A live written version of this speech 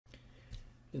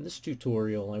In this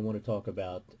tutorial, I want to talk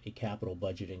about a capital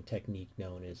budgeting technique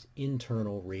known as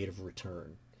internal rate of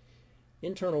return.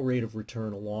 Internal rate of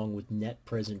return along with net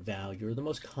present value are the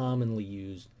most commonly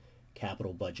used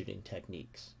capital budgeting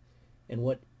techniques. And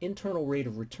what internal rate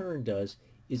of return does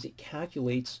is it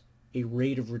calculates a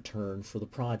rate of return for the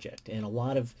project. And a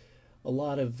lot of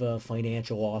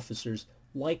financial officers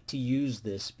like to use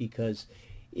this because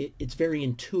it's very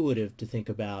intuitive to think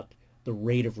about the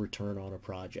rate of return on a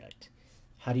project.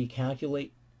 How do you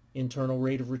calculate internal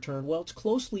rate of return? Well, it's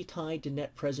closely tied to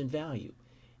net present value.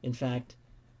 In fact,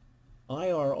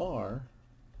 IRR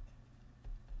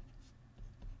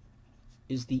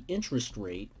is the interest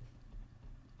rate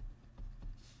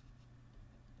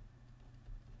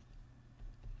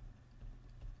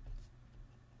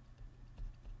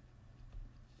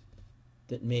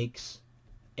that makes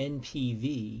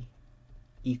NPV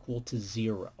equal to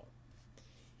 0.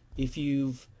 If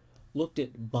you've looked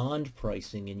at bond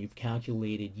pricing and you've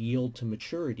calculated yield to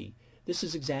maturity, this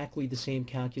is exactly the same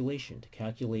calculation. To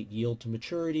calculate yield to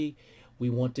maturity, we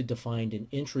wanted to find an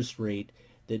interest rate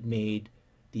that made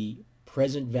the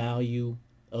present value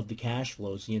of the cash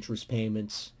flows, the interest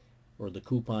payments or the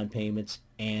coupon payments,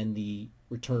 and the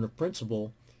return of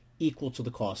principal equal to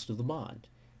the cost of the bond.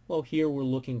 Well, here we're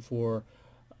looking for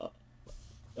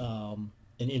an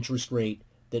interest rate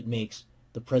that makes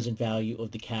the present value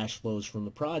of the cash flows from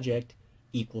the project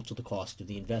equal to the cost of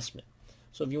the investment.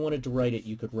 So if you wanted to write it,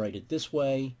 you could write it this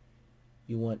way.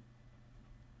 You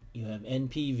have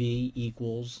NPV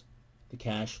equals the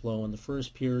cash flow in the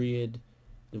first period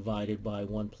divided by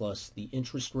 1 plus the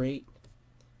interest rate,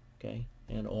 okay,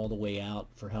 and all the way out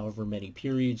for however many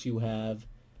periods you have,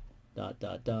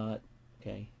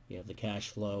 okay. You have the cash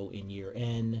flow in year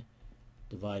N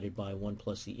divided by 1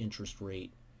 plus the interest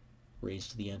rate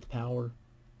raised to the nth power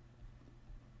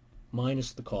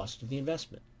minus the cost of the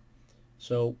investment.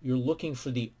 So you're looking for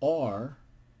the R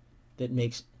that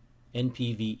makes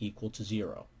NPV equal to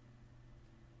 0.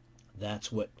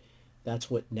 That's what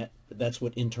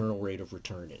internal rate of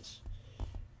return is. All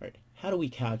right. How do we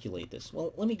calculate this?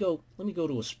 Well, let me go to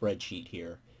a spreadsheet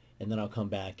here, and then I'll come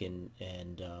back and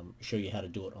show you how to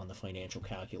do it on the financial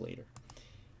calculator.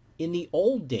 In the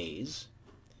old days,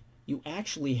 you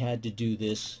actually had to do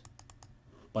this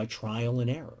by trial and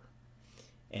error.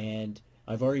 And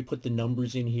I've already put the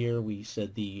numbers in here. We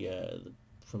said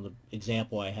from the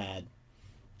example I had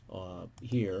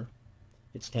here,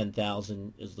 it's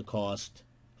 10,000 is the cost,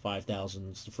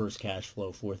 5,000 is the first cash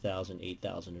flow, 4,000,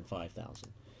 8,000, and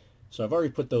 5,000. So I've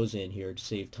already put those in here to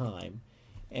save time.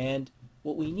 And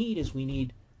what we need is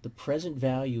the present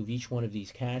value of each one of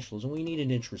these cash flows, and we need an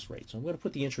interest rate. So I'm going to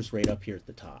put the interest rate up here at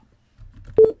the top.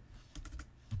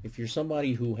 If you're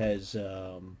somebody who has,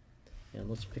 and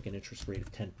let's pick an interest rate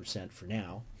of 10% for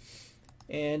now,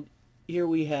 and here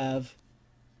we have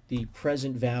the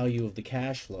present value of the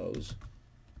cash flows,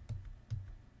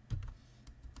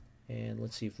 and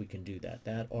let's see if we can do that.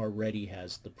 That already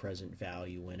has the present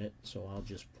value in it, so I'll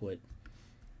just put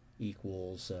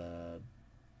equals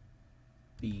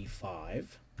B5.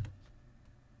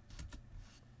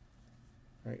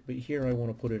 All right, but here I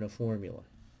want to put in a formula.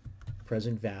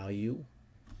 Present value,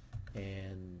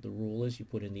 and the rule is you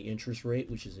put in the interest rate,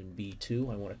 which is in B2.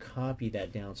 I want to copy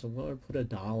that down, so I'm going to put a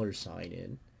 $sign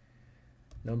in.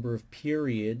 Number of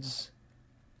periods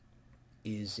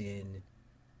is in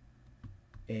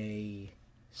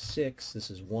A6.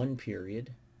 This is 1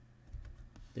 period.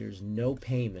 There's no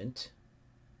payment,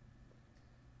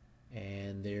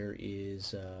 and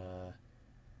there's a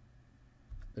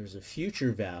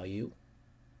future value,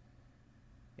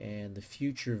 and the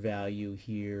future value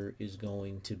here is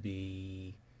going to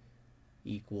be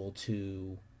equal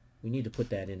to, we need to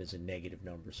put that in as a negative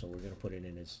number, so we're going to put it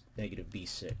in as negative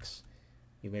B6.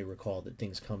 You may recall that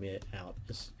things come out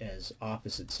as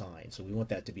opposite signs, so we want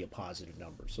that to be a positive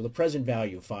number. So the present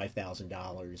value of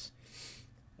 $5,000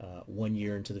 1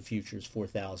 year into the future is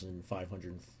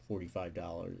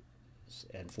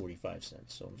 $4,545.45.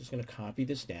 So I'm just going to copy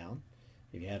this down.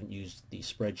 If you haven't used the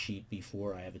spreadsheet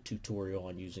before, I have a tutorial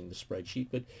on using the spreadsheet,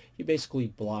 but you basically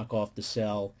block off the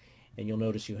cell, and you'll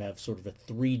notice you have sort of a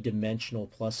 3-dimensional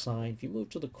plus sign. If you move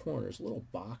to the corner, there's a little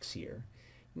box here.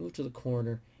 You move to the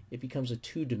corner, it becomes a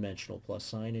 2-dimensional plus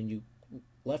sign, and you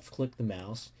left-click the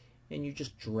mouse, and you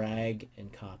just drag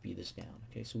and copy this down.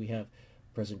 Okay, so we have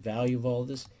present value of all of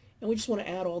this, and we just want to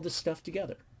add all this stuff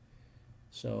together.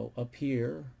 So up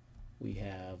here, we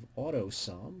have auto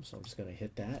sum, so I'm just going to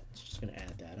hit that. It's just going to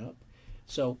add that up.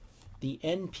 So the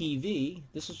NPV,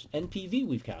 this is NPV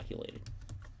we've calculated.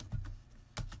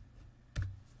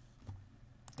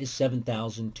 is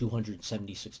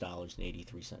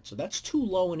 $7,276.83. So that's too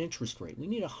low an interest rate. We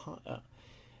need a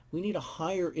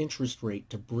higher interest rate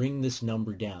to bring this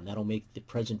number down. That'll make the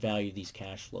present value of these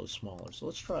cash flows smaller. So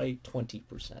let's try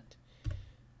 20%.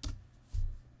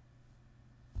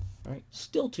 All right,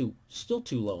 still too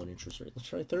low an interest rate. Let's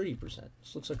try 30%.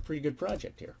 This looks like a pretty good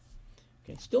project here.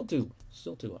 Okay, still too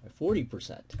high.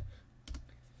 40%.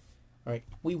 All right,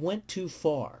 we went too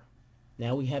far.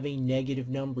 Now we have a negative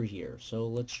number here. So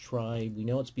let's try, we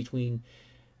know it's between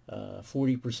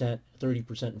 40%,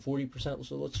 30%, and 40%.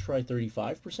 So let's try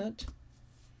 35%.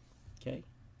 Okay,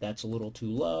 that's a little too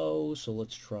low. So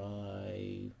let's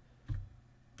try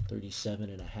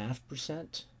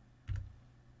 37.5%.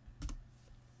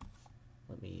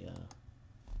 Let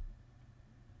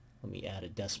me add a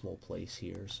decimal place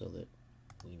here so that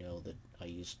we know that I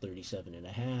used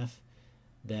 37.5.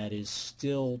 That is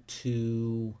still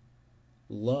too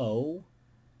low.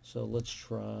 So let's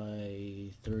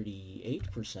try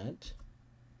 38%.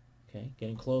 Okay,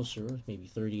 getting closer, maybe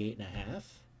 38.5,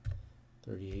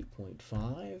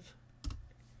 38.5.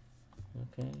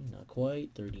 Okay, not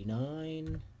quite.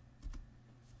 39.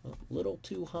 A little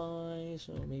too high,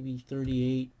 so maybe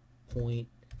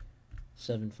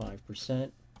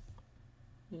 38.75%.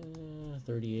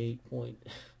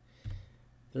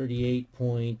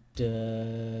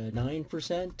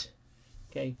 38.9%.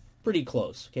 Okay, pretty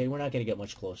close. Okay, we're not going to get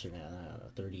much closer now. I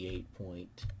don't know,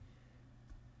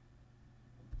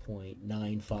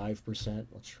 38.95%.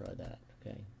 Let's try that.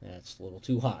 Okay, that's a little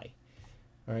too high.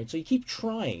 All right, so you keep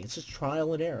trying. It's just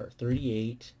trial and error.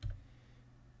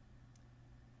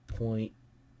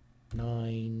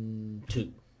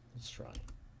 38.92. Let's try.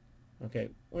 Okay,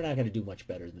 we're not going to do much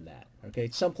better than that. Okay,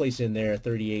 someplace in there,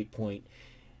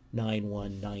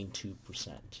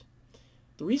 38.9192%.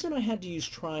 The reason I had to use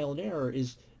trial and error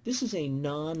is this is a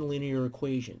nonlinear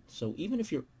equation. So even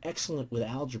if you're excellent with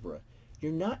algebra,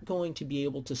 you're not going to be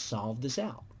able to solve this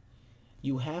out.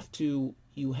 You have to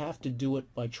do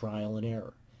it by trial and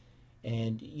error.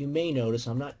 And you may notice,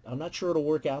 I'm not sure it'll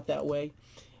work out that way,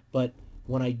 but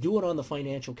when I do it on the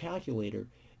financial calculator,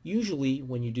 usually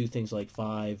when you do things like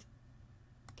 5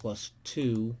 plus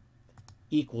 2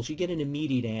 equals, you get an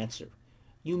immediate answer.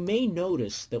 You may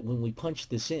notice that when we punch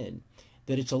this in,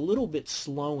 that it's a little bit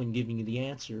slow in giving you the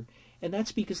answer, and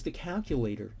that's because the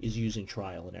calculator is using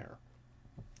trial and error.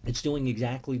 It's doing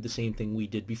exactly the same thing we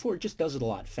did before. It just does it a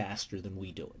lot faster than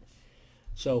we do it.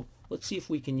 So let's see if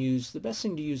we can use, the best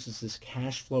thing to use is this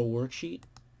cash flow worksheet.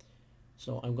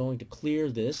 So I'm going to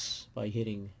clear this by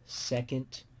hitting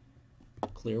second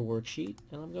clear worksheet,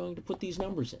 and I'm going to put these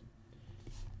numbers in.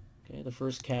 Okay, the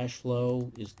first cash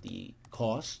flow is the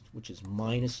cost, which is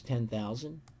minus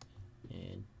 10,000,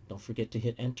 and don't forget to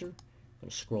hit enter. I'm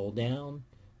going to scroll down.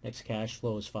 Next cash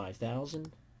flow is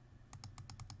 5,000.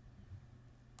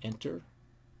 Enter.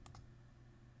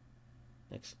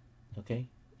 Next, okay,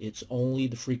 it's only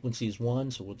the frequency is 1,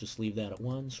 so we'll just leave that at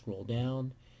 1. Scroll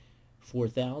down.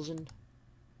 4,000.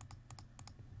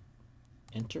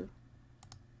 Enter.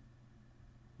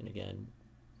 And again,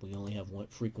 we only have one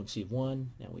frequency of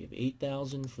 1. Now we have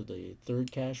 8,000 for the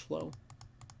third cash flow.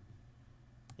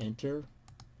 Enter.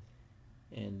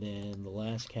 And then the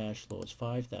last cash flow is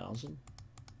 5,000.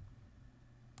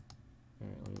 All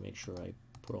right, let me make sure I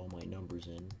put all my numbers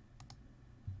in.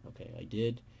 Okay, I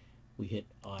did. We hit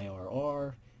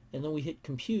IRR, and then we hit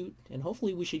compute, and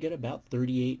hopefully we should get about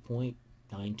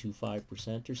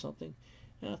 38.925% or something.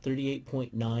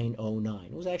 38.909.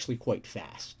 It was actually quite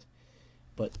fast,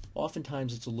 but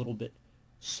oftentimes it's a little bit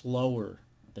slower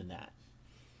than that,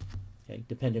 okay,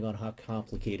 depending on how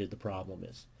complicated the problem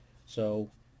is.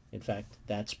 So in fact,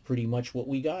 that's pretty much what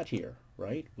we got here,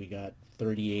 right? We got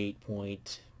 38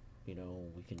 point, we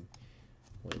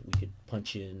could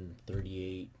punch in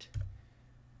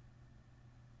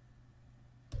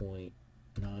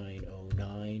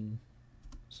 38.909,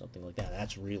 something like that.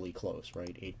 That's really close,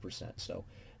 right? 8%. So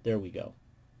there we go.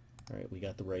 All right, we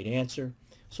got the right answer.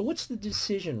 So what's the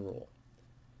decision rule?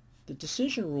 The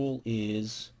decision rule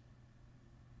is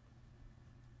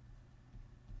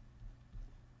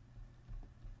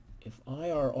if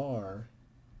IRR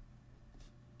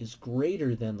is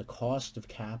greater than the cost of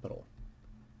capital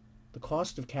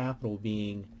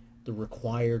being the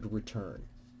required return.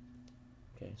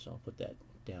 Okay, so I'll put that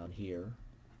down here.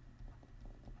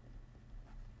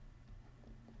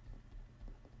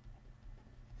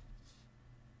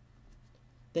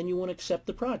 Then you want to accept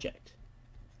the project.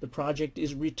 The project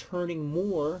is returning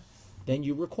more than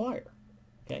you require,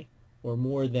 okay, or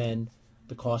more than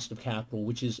the cost of capital,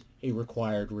 which is a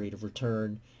required rate of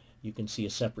return. You can see a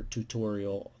separate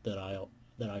tutorial that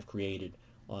I've created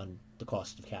on the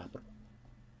cost of capital.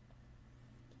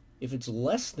 If it's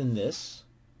less than this,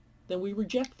 then we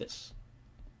reject this.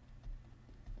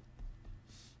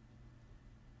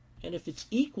 And if it's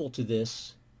equal to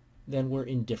this, then we're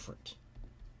indifferent.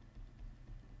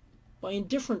 By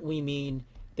indifferent, we mean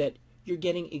that you're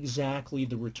getting exactly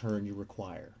the return you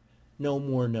require. No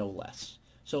more, no less.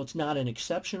 So it's not an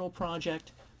exceptional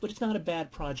project, but it's not a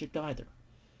bad project either.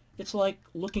 It's like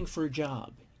looking for a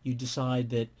job. You decide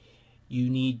that you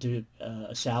need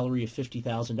a salary of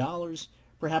 $50,000.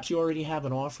 Perhaps you already have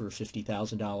an offer of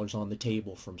 $50,000 on the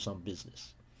table from some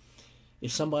business.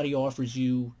 If somebody offers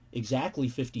you exactly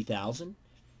 $50,000,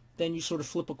 then you sort of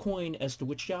flip a coin as to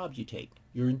which job you take.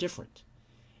 You're indifferent.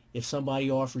 If somebody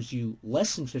offers you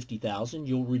less than $50,000,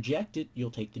 you'll reject it.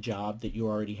 You'll take the job that you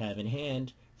already have in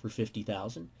hand for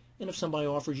 $50,000. And if somebody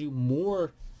offers you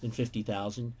more than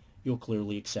 $50,000, you'll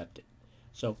clearly accept it.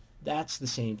 So that's the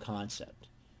same concept.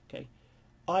 Okay?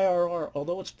 IRR,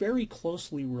 although it's very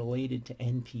closely related to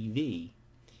NPV,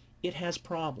 it has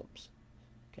problems.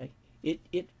 Okay?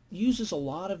 It uses a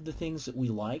lot of the things that we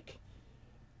like.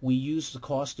 We use the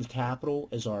cost of capital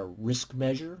as our risk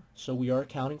measure, so we are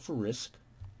accounting for risk.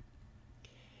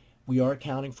 We are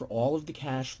accounting for all of the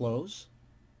cash flows,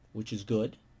 which is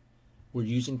good. We're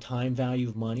using time value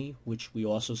of money, which we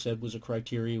also said was a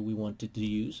criteria we wanted to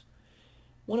use.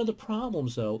 One of the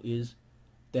problems, though, is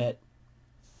that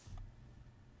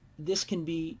this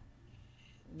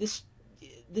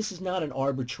is not an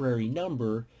arbitrary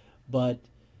number, but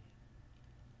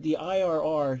the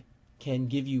IRR can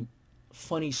give you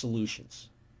funny solutions.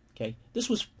 Okay, this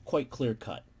was quite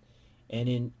clear-cut, and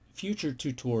in future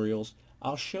tutorials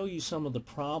I'll show you some of the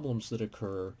problems that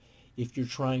occur if you're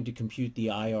trying to compute the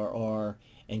IRR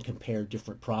and compare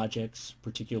different projects,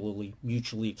 particularly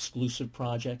mutually exclusive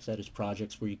projects, that is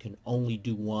projects where you can only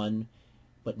do one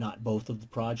but not both of the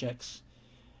projects.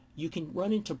 You can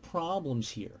run into problems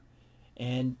here,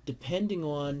 and depending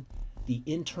on the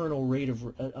internal rate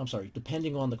of,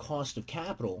 depending on the cost of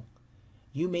capital,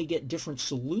 you may get different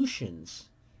solutions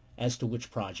as to which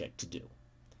project to do.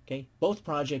 Okay? Both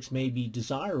projects may be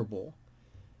desirable,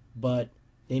 but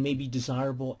they may be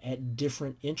desirable at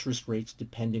different interest rates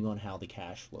depending on how the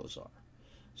cash flows are.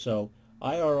 So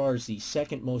IRR is the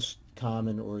second most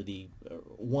common, or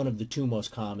one of the two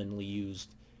most commonly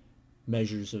used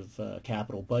measures of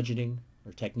capital budgeting,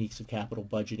 or techniques of capital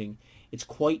budgeting. It's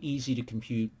quite easy to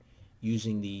compute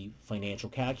using the financial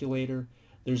calculator.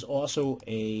 There's also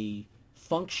a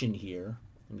function here.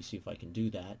 Let me see if I can do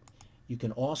that. You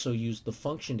can also use the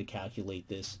function to calculate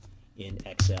this in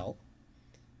Excel.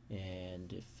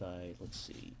 And if let's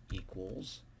see,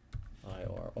 equals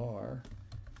IRR,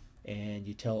 and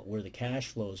you tell it where the cash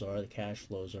flows are. The cash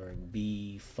flows are in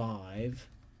B5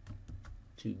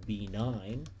 to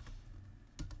B9,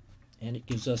 and it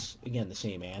gives us, again, the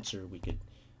same answer. We could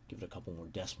give it a couple more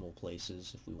decimal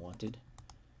places if we wanted,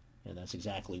 and that's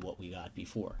exactly what we got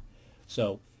before.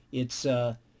 So it's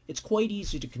quite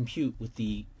easy to compute with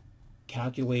the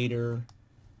calculator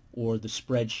or the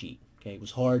spreadsheet. Okay, it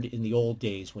was hard in the old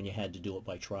days when you had to do it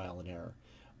by trial and error,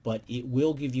 but it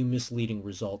will give you misleading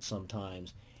results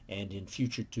sometimes, and in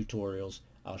future tutorials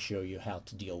I'll show you how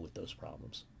to deal with those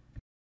problems.